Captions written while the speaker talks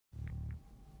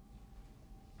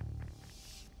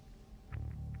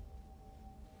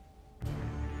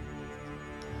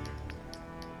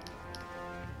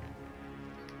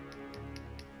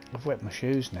I've wet my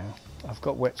shoes now. I've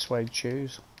got wet suede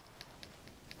shoes.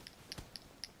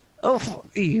 Oh,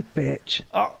 you bitch.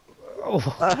 Oh,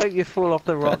 oh, I hope you fall off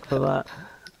the rock for that.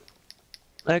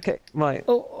 Okay, right.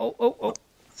 oh.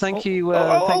 Thank you,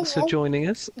 thanks for joining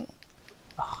us.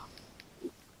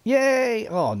 Yay!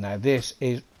 Oh no, this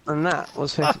is And that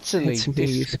was utterly hitting me,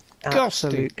 you disgusting.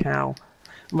 absolute cow.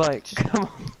 Right, come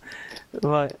on.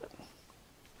 Right.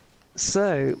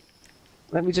 So,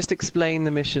 let me just explain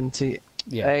the mission to you.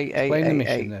 Yeah, explain the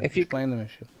mission then. If you explain the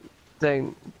mission.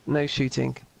 don't, no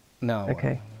shooting. No.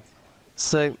 Okay.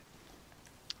 So,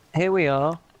 here we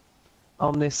are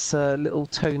on this little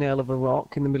toenail of a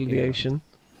rock in the middle of the ocean.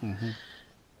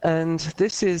 And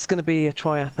this is going to be a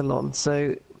triathlon,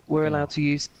 so we're allowed to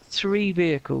use 3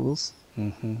 vehicles.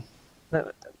 Now,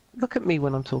 look at me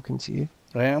when I'm talking to you.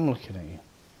 I am looking at you.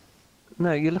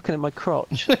 No, you're looking at my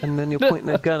crotch, and then you're pointing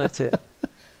a gun at it.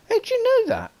 How'd you know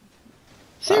that?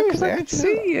 Seriously, I can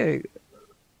see you.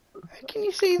 How can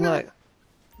you see that? Right.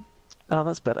 Oh,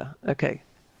 that's better. Okay.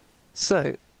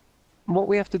 So, what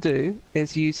we have to do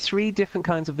is use 3 different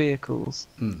kinds of vehicles.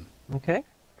 Okay?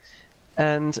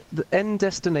 And the end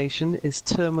destination is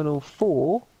Terminal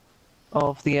 4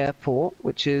 of the airport,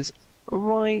 which is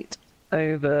right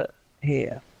over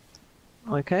here.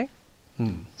 Okay?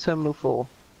 Terminal 4.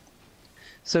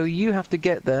 So you have to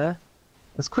get there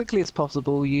as quickly as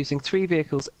possible using 3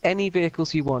 vehicles, any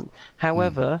vehicles you want.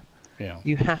 However,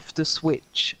 you have to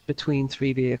switch between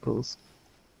 3 vehicles.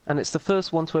 And it's the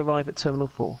first one to arrive at Terminal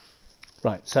 4.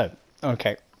 Right, so,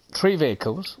 okay. 3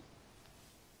 vehicles.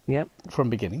 Yep. From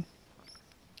beginning.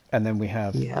 And then we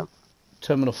have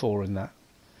Terminal 4 in that.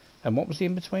 And what was the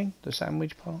in-between? The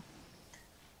sandwich part?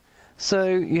 So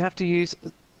you have to use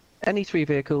any 3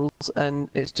 vehicles, and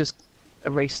it's just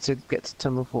a race to get to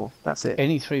Terminal 4. That's it.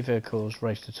 Any 3 vehicles,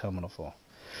 race to Terminal 4.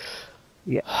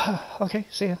 Yeah. Okay,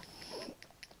 see ya.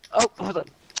 Oh, hold on.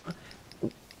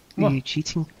 You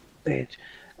cheating bitch.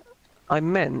 I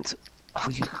meant... Oh,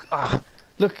 you...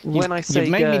 Look, when I say you've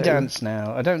made go, me dance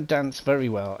now. I don't dance very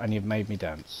well, and you've made me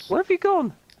dance. Where have you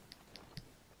gone?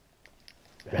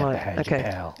 Right,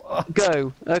 okay.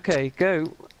 Go. Okay,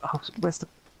 go. Oh, where's the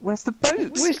boat? Where's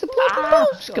the bloody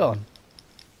boat's gone?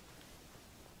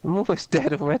 I'm almost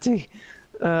dead already.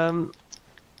 Okay,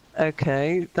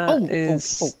 that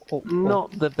is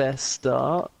not the best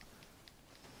start.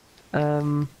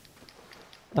 Our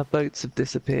boats have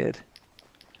disappeared.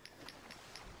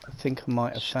 I think I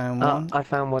might have found one. I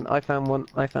found one. I found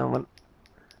one.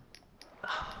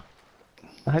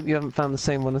 I hope you haven't found the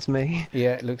same one as me.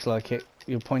 Yeah, it looks like it.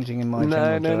 You're pointing in my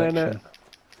general direction. No.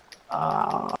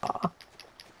 Ah.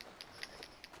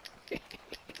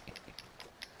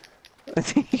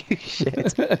 You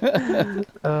shit.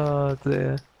 Oh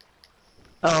dear.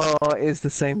 Oh, it is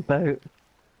the same boat.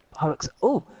 Bollocks.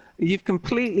 Oh, you've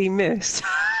completely missed.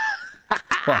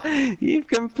 You've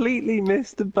completely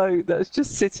missed the boat that's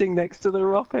just sitting next to the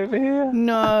rock over here.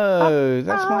 No,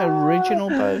 that's my original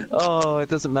boat. Oh, it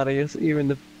doesn't matter. You're in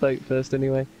the boat first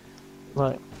anyway.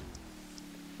 Right.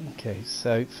 Okay,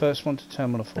 so first one to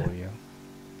Terminal 4, yeah.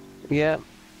 Yeah.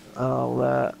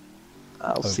 I'll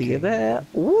see you there.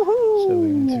 Woohoo! So we're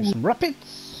going through some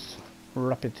rapids.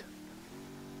 Rapid.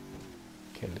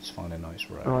 Okay, let's find a nice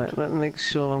road. Alright, let me make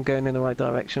sure I'm going in the right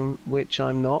direction, which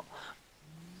I'm not.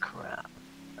 Crap.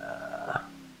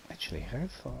 Actually, how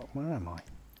far? Where am I?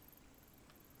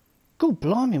 God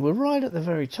blimey, we're right at the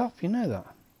very top, you know that?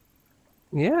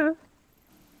 Yeah.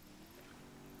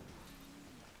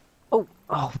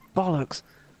 Oh, bollocks.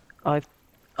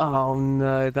 Oh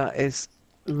no, that is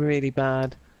really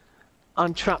bad.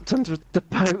 I'm trapped under the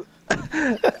boat.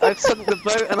 I've sunk the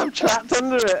boat and I'm trapped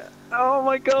under it. Oh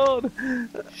my god.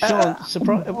 Sean,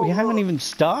 surprise! We haven't even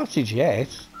started yet.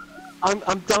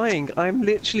 I'm dying. I'm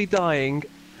literally dying.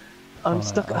 I'm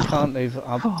stuck. I can't leave.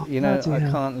 I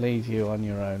can't leave you on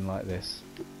your own like this.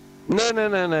 No.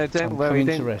 Don't worry.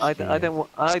 I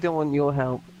don't want your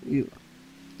help.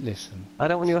 Listen. I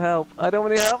don't want your help.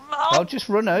 No! I'll just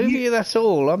run over you. That's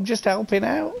all. I'm just helping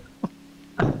out.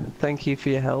 Thank you for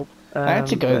your help. I had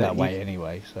to go that way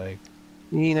anyway, so.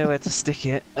 You know where to stick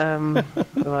it.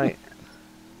 Right.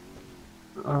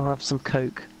 I'll have some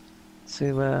Coke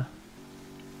to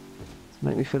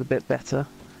make me feel a bit better.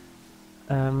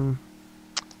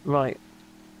 Right.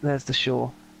 There's the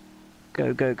shore.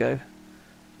 Go.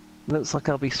 Looks like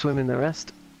I'll be swimming the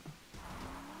rest.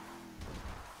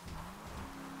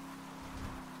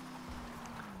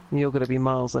 You're going to be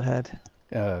miles ahead.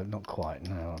 Not quite,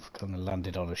 no. I've kind of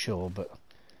landed on a shore, but...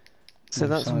 So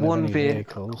that's one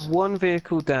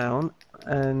vehicle down,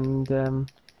 and...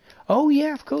 Oh,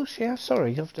 yeah, of course, yeah,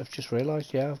 sorry. I've just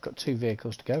realised, yeah, I've got 2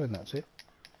 vehicles to go, and that's it.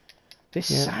 This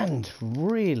sand,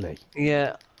 really?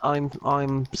 Yeah,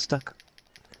 I'm stuck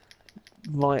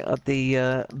right at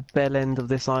the bell end of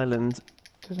this island.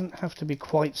 Doesn't have to be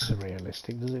quite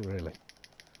surrealistic, does it really?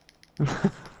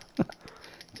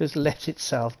 Just let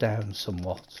itself down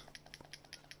somewhat.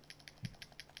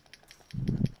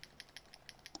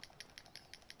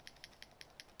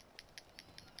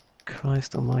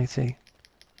 Christ almighty.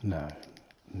 No,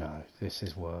 no, this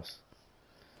is worse.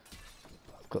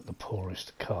 I've got the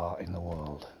poorest car in the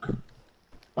world.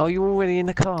 Oh, you're already in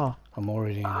the car? I'm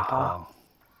already in the car.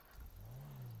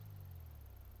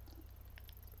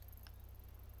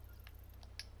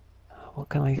 What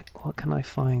can I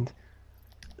find?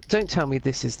 Don't tell me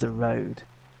this is the road.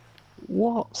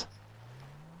 What?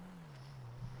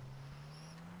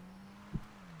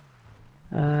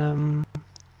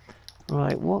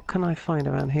 Right, what can I find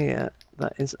around here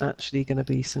that is actually going to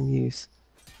be some use?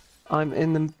 I'm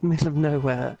in the middle of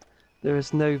nowhere. There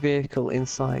is no vehicle in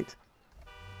sight.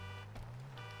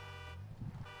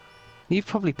 You've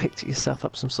probably picked yourself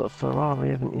up some sort of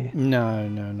Ferrari, haven't you? No,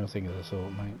 no, nothing of the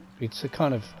sort, mate. It's a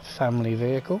kind of family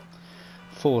vehicle,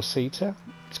 4-seater.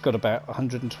 It's got about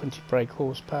 120 brake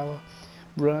horsepower.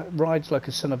 Rides like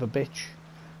a son of a bitch,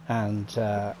 and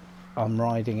I'm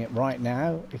riding it right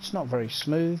now. It's not very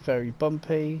smooth, very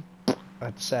bumpy.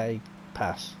 I'd say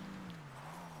pass.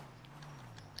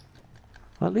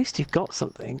 Well, at least you've got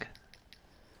something.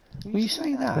 Will you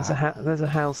say that? There's a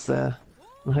house there.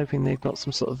 I'm hoping they've got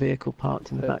some sort of vehicle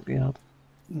parked in the backyard.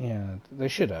 Yeah, they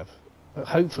should have. But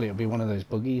hopefully it'll be one of those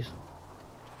buggies.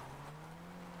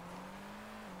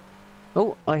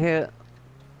 Oh, I hear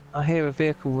a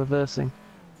vehicle reversing.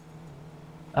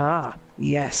 Ah,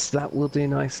 yes, that will do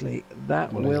nicely.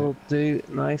 That will do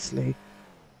nicely.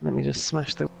 Let me just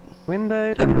smash the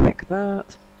window like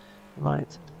that.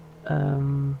 Right.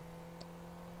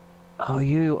 Oh,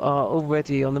 you are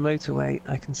already on the motorway,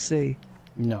 I can see.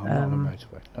 No, I'm not on the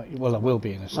motorway. Well, I will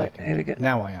be in a second. Right, here we go.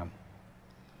 Now I am.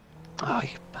 Oh,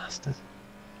 you bastard.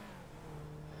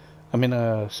 I'm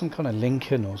in some kind of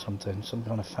Lincoln or something, some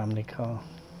kind of family car.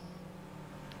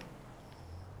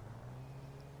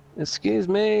 Excuse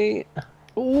me.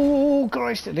 Oh,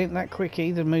 Christ, it ain't that quick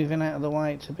either, moving out of the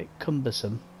way. It's a bit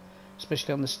cumbersome,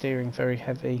 especially on the steering, very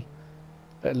heavy.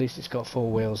 But at least it's got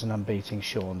 4 wheels and I'm beating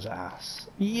Sean's ass.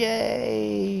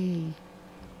 Yay!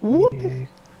 Whoop! You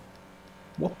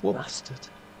Whoop, whoop. bastard.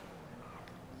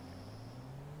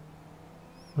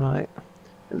 Right.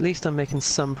 At least I'm making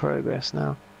some progress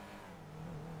now.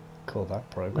 Call that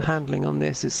The progress. handling on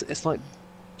this it's like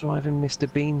driving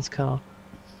Mr. Bean's car.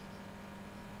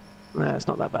 No, it's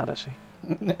not that bad actually.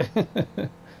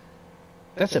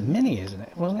 That's a Mini, isn't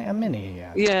it? Wasn't it a Mini?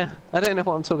 Yeah. Yeah, I don't know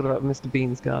what I'm talking about with Mr.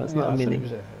 Bean's car. It's not a I thought Mini. it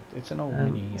was it's an old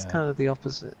Mini. It's kind of the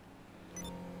opposite.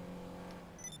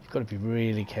 You've got to be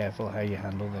really careful how you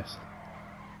handle this.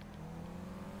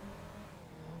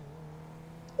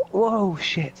 Whoa,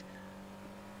 shit.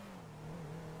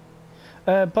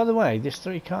 By the way, this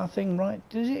 3-car thing, right?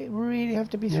 Does it really have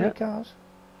to be 3 cars?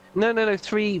 No,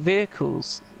 3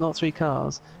 vehicles, not 3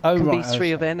 cars. Oh, Can right. be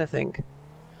 3 of anything.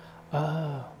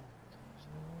 Oh.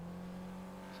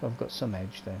 So I've got some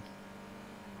edge then.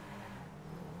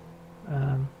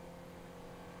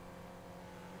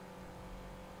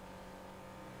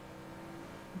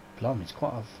 Blimey, it's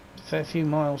quite a fair few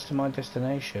miles to my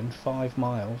destination. 5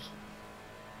 miles.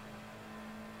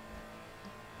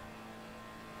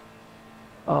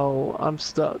 Oh, I'm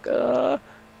stuck. No.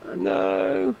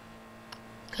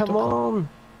 Come on.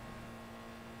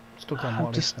 Stuck on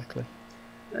what exactly?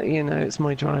 You know, it's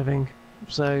my driving,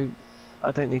 so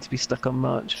I don't need to be stuck on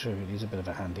much. True, it is a bit of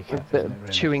a handicap, A bit isn't it, of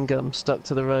really? chewing gum stuck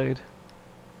to the road.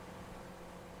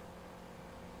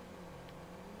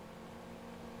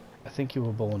 I think you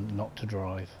were born not to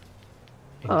drive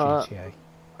in GTA.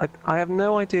 I have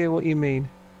no idea what you mean.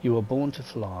 You were born to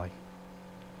fly.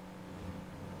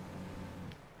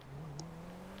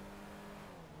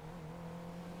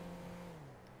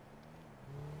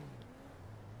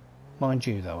 Mind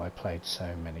you, though, I played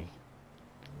so many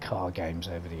car games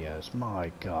over the years.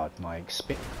 My God, my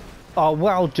experience. Oh,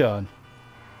 well done.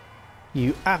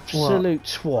 You absolute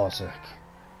twazzock.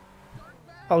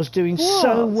 I was doing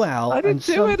so well. I didn't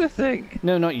do anything.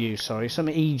 No, not you, sorry. Some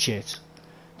Egypt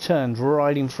turned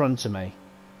right in front of me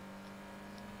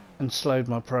and slowed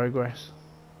my progress.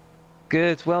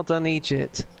 Good, well done,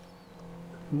 Egypt.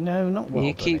 No, not well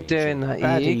You done, keep doing that.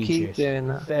 Bad You Egypt. keep doing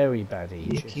that. Very bad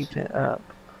Egypt. You keep it up.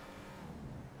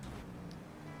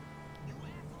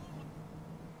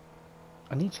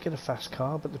 I need to get a fast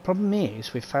car, but the problem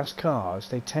is with fast cars,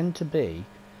 they tend to be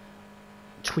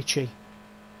twitchy.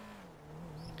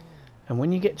 And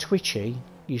when you get twitchy,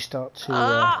 you start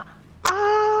to...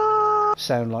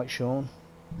 Sound like Sean.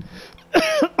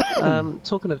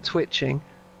 Talking of twitching,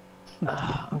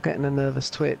 I'm getting a nervous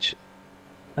twitch.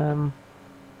 Oh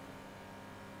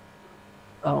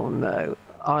no,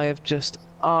 I have just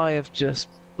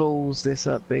balls this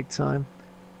up big time.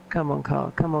 Come on,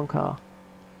 car. Come on, car.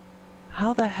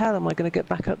 How the hell am I going to get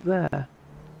back up there?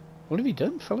 What have you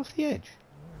done? Fell off the edge?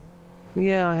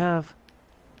 Yeah, I have.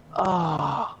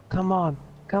 Ah, oh, come on.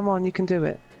 Come on, you can do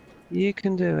it. You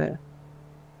can do it.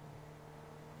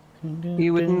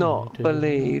 You would not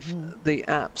believe the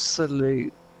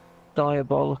absolute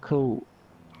diabolical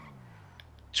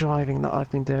driving that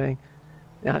I've been doing.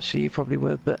 Actually, you probably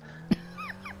would, but...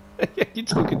 You're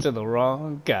talking to the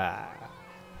wrong guy.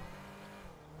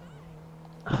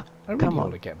 I really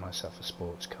want to get myself a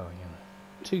sports car,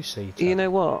 you know. 2-seater. You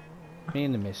know what? Me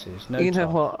and the missus. No You know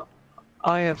top. what?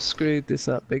 I have screwed this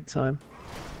up big time.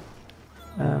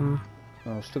 Oh,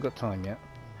 I've still got time yet.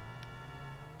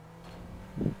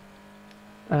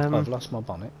 I've lost my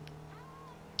bonnet.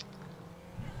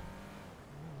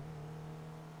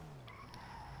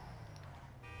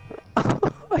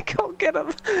 I can't get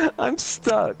up. I'm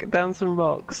stuck down some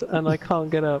rocks and I can't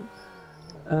get up.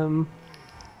 Is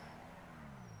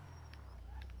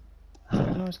that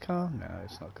a nice car? No,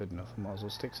 it's not good enough. I might as well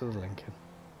stick to the Lincoln.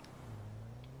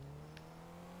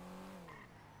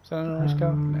 Is that a nice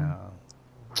car? No.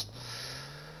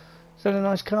 Is that a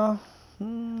nice car?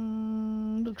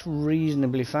 Looks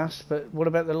reasonably fast, but what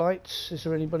about the lights? Is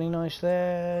there anybody nice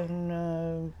there?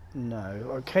 No. No.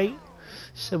 Okay.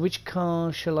 So which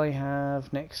car shall I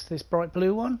have next? This bright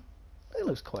blue one? It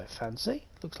looks quite fancy.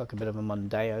 Looks like a bit of a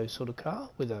Mondeo sort of car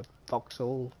with a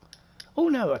Vauxhall. Oh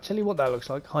no, I tell you what that looks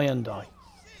like. Hyundai.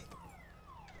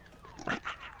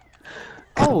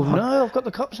 Oh no, I've got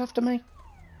the cops after me.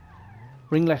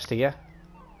 Ring Lester, yeah?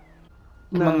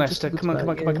 Come on, Lester. Come on,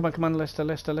 Lester,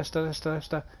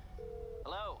 Lester.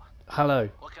 Hello.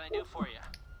 What can I do for you?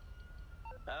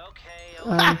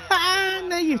 Okay.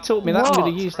 Now you've taught me that. I'm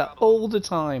going to use that all the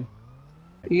time.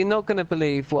 You're not going to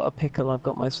believe what a pickle I've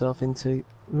got myself into.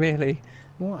 Really.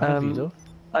 What have you done?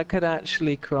 I could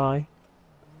actually cry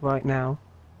right now.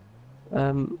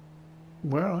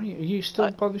 Where are you? Are you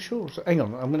still by the shore? Hang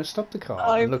on, I'm going to stop the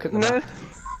car and look at the map.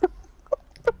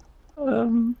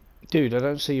 Dude, I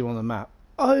don't see you on the map.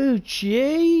 Oh,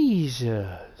 Jesus.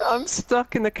 I'm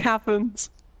stuck in the caverns.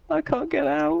 I can't get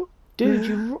out.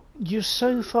 Dude, you're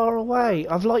so far away.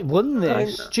 I've like won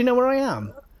this. Do you know where I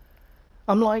am?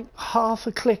 I'm like half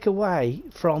a click away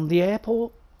from the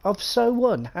airport. I've so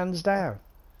won, hands down.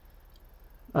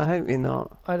 I hope you're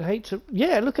not. I'd hate to.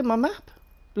 Yeah, look at my map.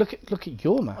 Look at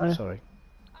your map. Sorry.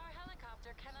 Our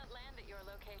helicopter cannot land at your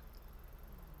location.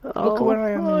 Look at where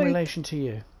I am in relation to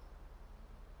you.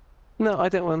 No, I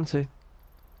don't want to.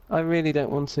 I really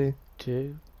don't want to.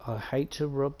 I hate to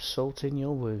rub salt in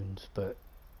your wounds, but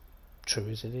true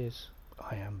as it is,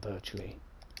 I am virtually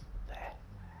there.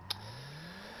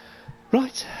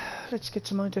 Right, let's get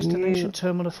to my destination,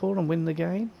 Terminal 4, and win the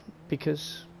game,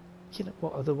 because, you know,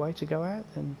 what other way to go out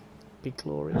than be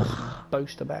glorious and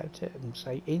boast about it and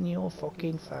say, in your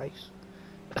fucking face.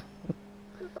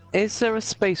 Is there a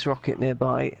space rocket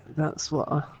nearby? That's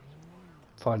what I...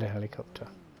 Find a helicopter.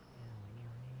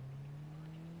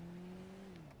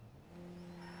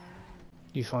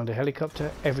 You find a helicopter,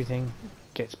 everything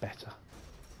gets better.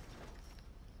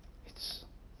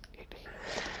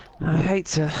 I hate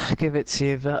to give it to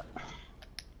you, but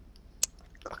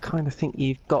I kind of think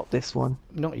you've got this one.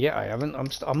 Not yet, I haven't.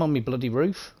 I'm on my bloody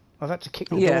roof. I've had to kick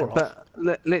the door off. Yeah,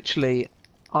 but literally,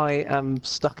 I am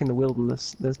stuck in the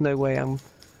wilderness. There's no way I'm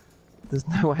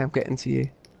getting to you.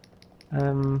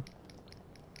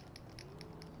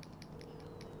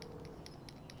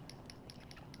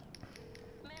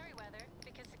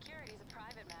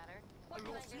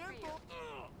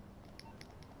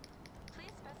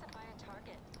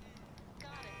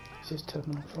 This is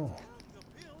Terminal 4.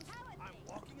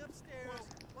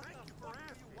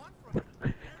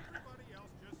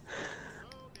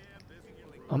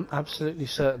 I'm absolutely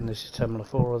certain this is Terminal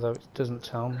 4, although it doesn't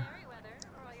tell me.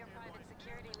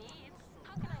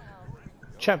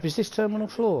 Chap, is this Terminal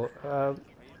 4?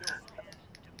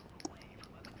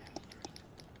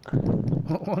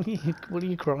 What are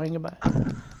you crying about?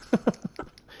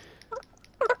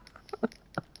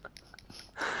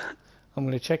 I'm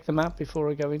going to check the map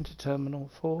before I go into Terminal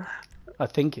 4. I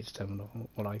think it's Terminal 4,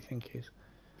 what I think is.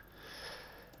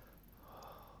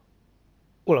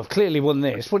 Well, I've clearly won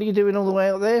this. What are you doing all the way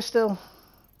up there still?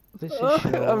 This is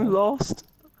I'm lost.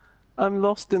 I'm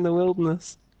lost in the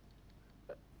wilderness.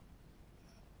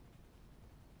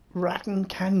 Ratton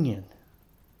Canyon.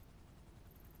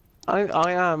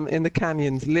 I am in the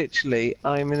canyons, literally.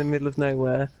 I'm in the middle of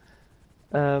nowhere.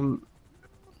 Zero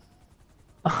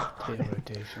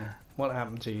diesel. What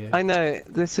happened to you? I know,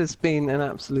 this has been an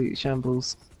absolute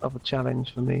shambles of a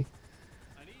challenge for me.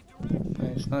 Yeah,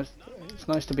 it's nice. It's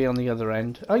nice to be on the other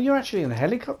end. Oh, you're actually in a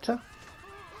helicopter?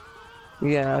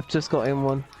 Yeah, I've just got in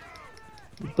one.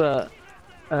 But,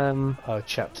 Oh,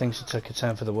 chap, things have took a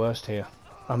turn for the worst here.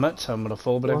 I'm at Terminal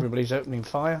 4, but what? everybody's opening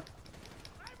fire.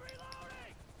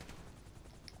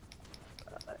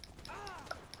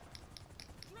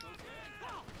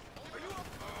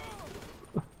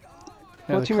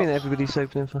 Yeah, What do you mean cops- everybody's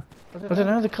opening for? I don't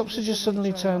know, the cops have just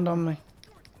suddenly turned on me.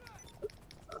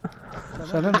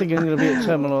 So I don't think I'm going to be at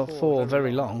Terminal 4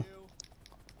 very long.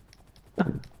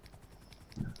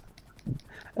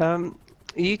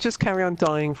 You just carry on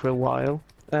dying for a while,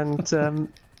 and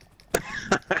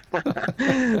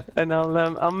and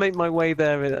I'll make my way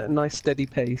there at a nice steady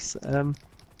pace. Our team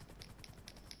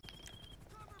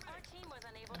was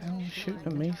unable What the hell are you to shooting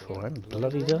at me for? I haven't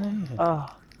bloody done anything.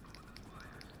 Ah,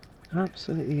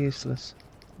 absolutely useless,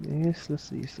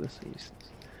 useless.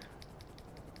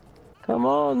 Come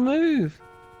on, move!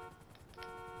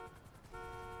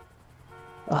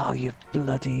 Oh, you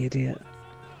bloody idiot!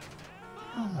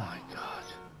 Oh my god.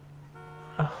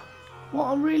 Oh.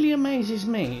 What really amazes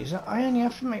me is that I only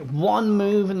have to make one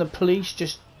move and the police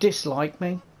just dislike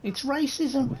me. It's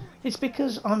racism. It's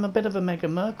because I'm a bit of a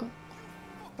Meghan Merkel.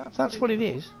 That's what it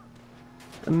is.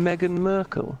 Meghan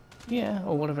Merkel. Yeah,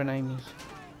 or whatever her name is.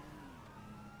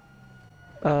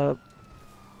 Oh,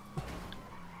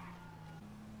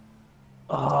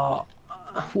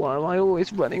 why am I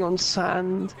always running on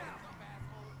sand?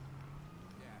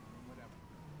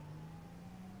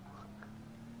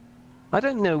 I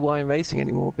don't know why I'm racing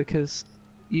anymore because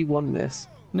you won this,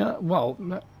 No, well,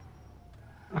 no.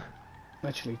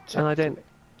 Actually, and I don't.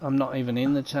 I'm not even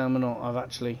in the terminal. I've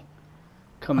actually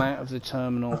come out of the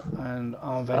terminal and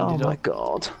I've Oh ended my up.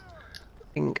 god!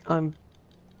 I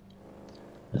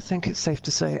think it's safe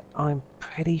to say I'm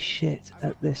pretty shit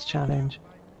at this challenge.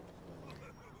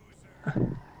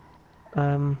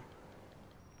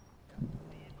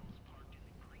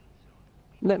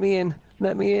 Let me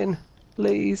in,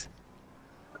 please.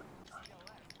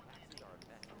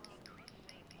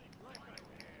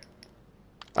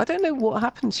 I don't know what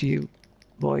happened to you,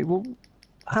 boy. Well,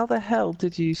 how the hell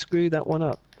did you screw that one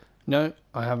up? No,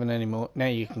 I haven't anymore. Now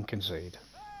you can concede.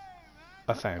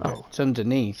 I found it. Oh. It's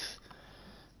underneath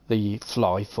the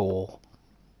fly 4.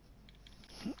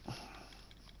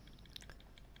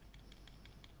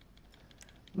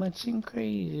 Might seem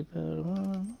crazy, but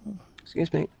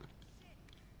Excuse me.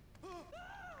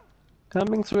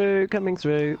 Coming through.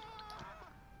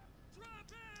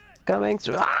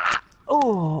 Ah!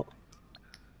 Oh!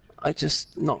 I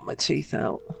just knocked my teeth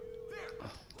out.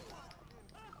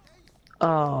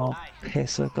 Oh,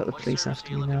 piss, I've got the police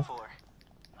after me now.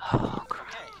 Oh, crap.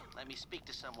 Okay, let me speak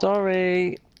to someone.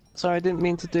 Sorry, I didn't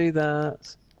mean to do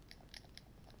that.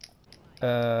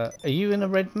 are you in a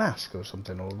red mask or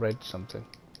something, or red something?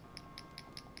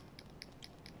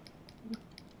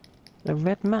 A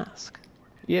red mask?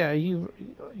 Yeah,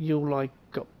 you're like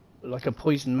got like a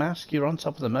poison mask. You're on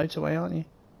top of the motorway, aren't you?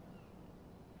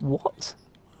 What?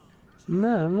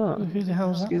 No, I'm not. Who the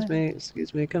hell is that?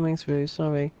 Excuse me, coming through,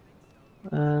 sorry.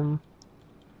 I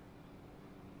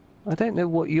don't know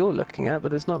what you're looking at,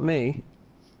 but it's not me.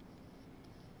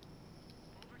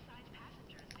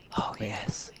 Oh,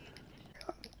 yes.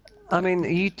 I mean,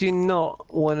 you do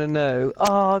not want to know.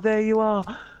 Oh, there you are.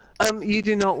 You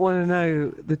do not want to know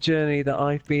the journey that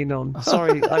I've been on.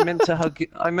 Sorry, I meant to hug you.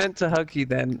 I meant to hug you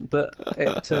then, but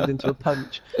it turned into a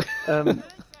punch.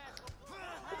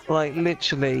 Like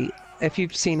literally, if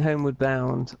you've seen Homeward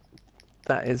Bound,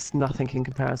 that is nothing in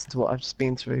comparison to what I've just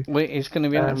been through. It's going to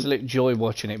be an absolute joy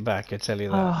watching it back. I tell you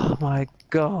that. Oh my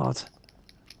god.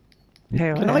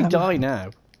 Here Can I am. I die now?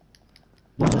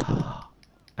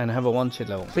 And have a wanted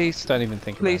level? Please, Don't even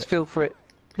think please about feel free.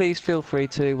 Please feel free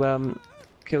to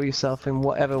kill yourself in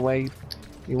whatever way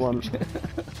you want. it.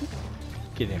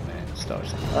 Get in there, start.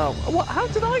 Oh, what? How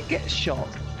did I get shot?